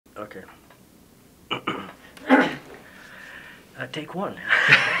Okay. Take one. No,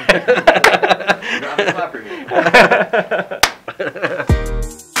 I'm clapping me.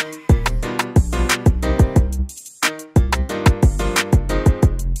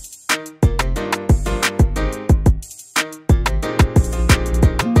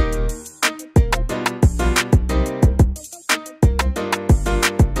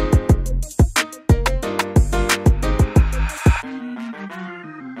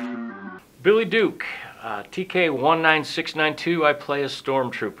 Billy Duke, TK19692, I play a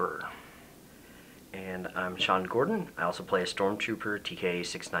Stormtrooper. And I'm Shawn Gordan. I also play a Stormtrooper,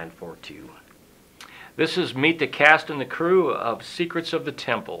 TK6942. This is Meet the Cast and the Crew of Secrets of the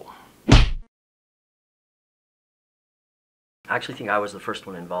Temple. I actually think I was the first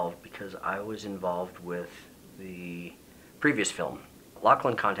one involved because I was involved with the previous film.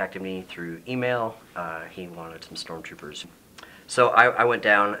 Lachlan contacted me through email. He wanted some Stormtroopers. So I went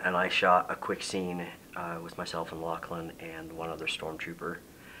down and I shot a quick scene with myself and Lachlan and one other Stormtrooper.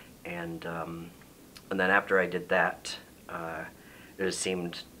 And then after I did that, it just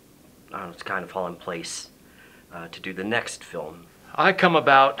seemed, I don't know, to kind of fall in place to do the next film. I come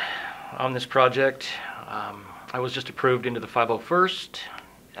about on this project. I was just approved into the 501st.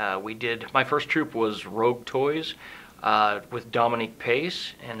 My first troop was Rogue Toys with Dominique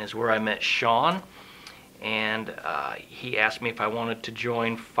Pace, and is where I met Shawn. And he asked me if I wanted to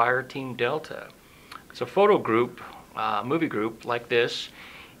join Fire Team Delta. It's a photo group, movie group like this,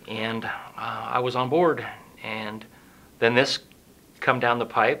 and I was on board. And then this come down the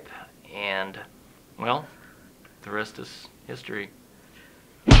pipe, and well, the rest is history.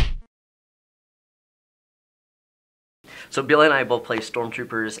 So Billy and I both play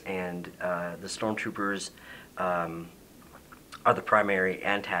Stormtroopers, and the Stormtroopers are the primary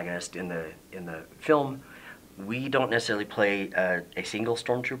antagonist in the film. We don't necessarily play a single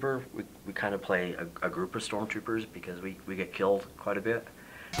Stormtrooper. We kind of play a group of Stormtroopers because we get killed quite a bit.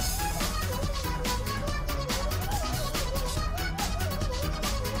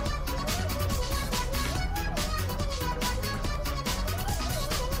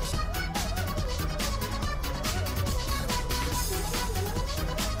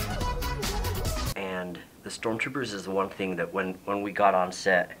 And the Stormtroopers is the one thing that when we got on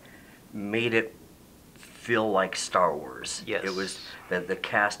set made it feel like Star Wars. Yes. It was the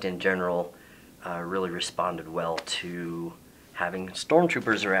cast in general really responded well to having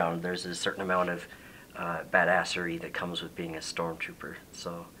Stormtroopers around. There's a certain amount of badassery that comes with being a Stormtrooper.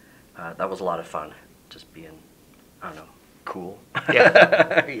 So that was a lot of fun, just being, I don't know, cool.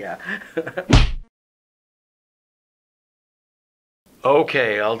 Yeah. Yeah.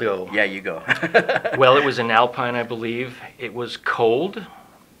 Okay, I'll go. Yeah, you go. Well, it was in Alpine, I believe. It was cold,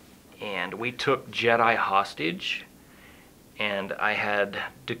 and we took Jedi hostage, and I had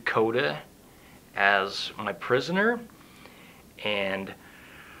Dakota as my prisoner, and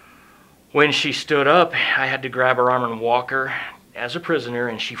when she stood up, I had to grab her arm and walk her as a prisoner,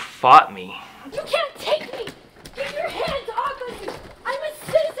 and she fought me. You can't take me! Get your hands off of me! I'm a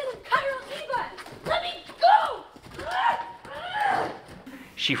citizen of Cairo Eva! Let me go!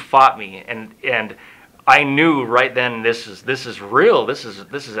 She fought me, and I knew right then this is real. This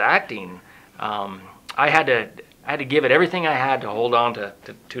is acting. I had to give it everything I had to hold on to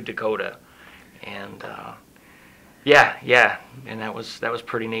Dakota, and yeah, and that was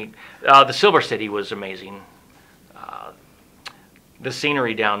pretty neat. The Silver City was amazing. The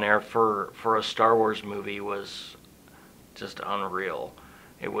scenery down there for a Star Wars movie was just unreal.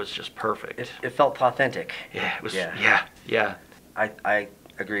 It was just perfect. It felt authentic. Yeah, it was. Yeah. Yeah. I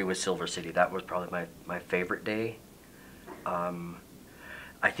agree with Silver City. That was probably my favorite day.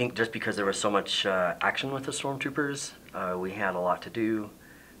 I think just because there was so much action with the Stormtroopers, we had a lot to do,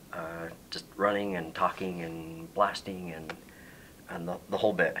 just running and talking and blasting and the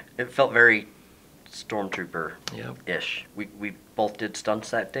whole bit. It felt very Stormtrooper-ish. Yep. We both did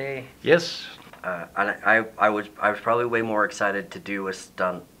stunts that day. Yes. And I was probably way more excited to do a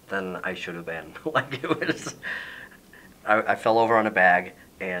stunt than I should have been. Like it was, I fell over on a bag,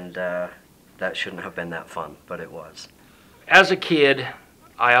 and that shouldn't have been that fun, but it was. As a kid,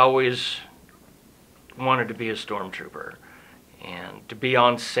 I always wanted to be a Stormtrooper, and to be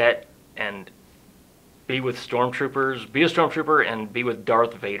on set and be with Stormtroopers, be a Stormtrooper and be with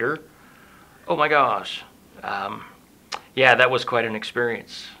Darth Vader. Oh my gosh. Yeah, that was quite an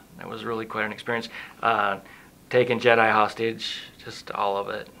experience. That was really quite an experience. Taking Jedi hostage, just all of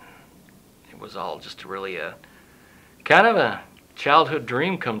it. It was all just really a kind of a childhood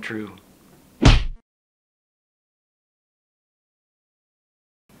dream come true.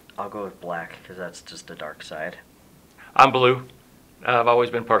 I'll go with black because that's just the dark side. I'm blue. I've always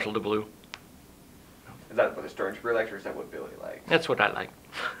been partial to blue. Is that what the Stormtrooper likes, or is that what Billy likes? That's what I like.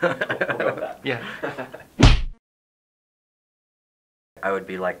 We'll go with that. Yeah. I would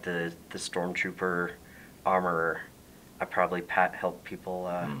be like the Stormtrooper armorer. I probably help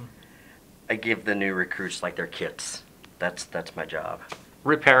people. I give the new recruits like their kits. That's my job.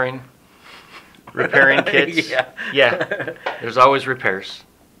 Repairing kits. Yeah. Yeah. There's always repairs.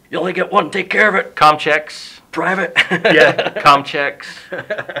 You only get one. Take care of it. Com checks. Private. Yeah. Com checks.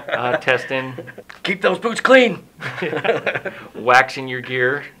 Testing. Keep those boots clean. Waxing your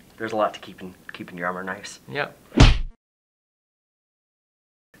gear. There's a lot to keeping your armor nice. Yep.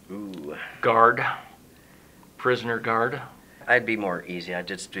 Ooh. Guard. Prisoner guard. I'd be more easy. I'd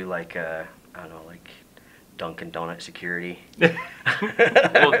just do like I don't know, like Dunkin' Donut security.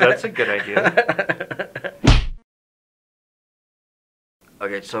 Well, that's a good idea.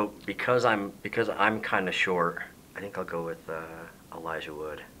 Okay, so because I'm kind of short, I think I'll go with Elijah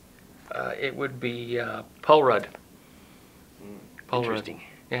Wood. It would be Paul Rudd. Paul Rudd. Interesting.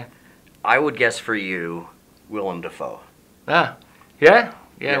 Yeah. I would guess for you, Willem Dafoe. Ah. Yeah.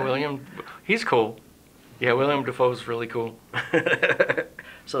 Yeah. William. He's cool. Yeah, William Dafoe's really cool.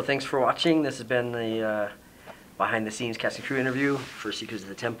 So thanks for watching. This has been the behind-the-scenes cast and crew interview for Secrets of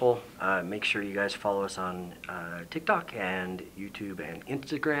the Temple. Make sure you guys follow us on TikTok and YouTube and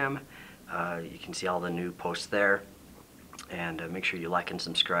Instagram. You can see all the new posts there. And make sure you like and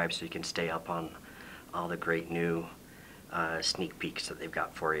subscribe so you can stay up on all the great new sneak peeks that they've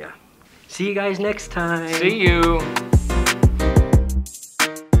got for you. See you guys next time. See you.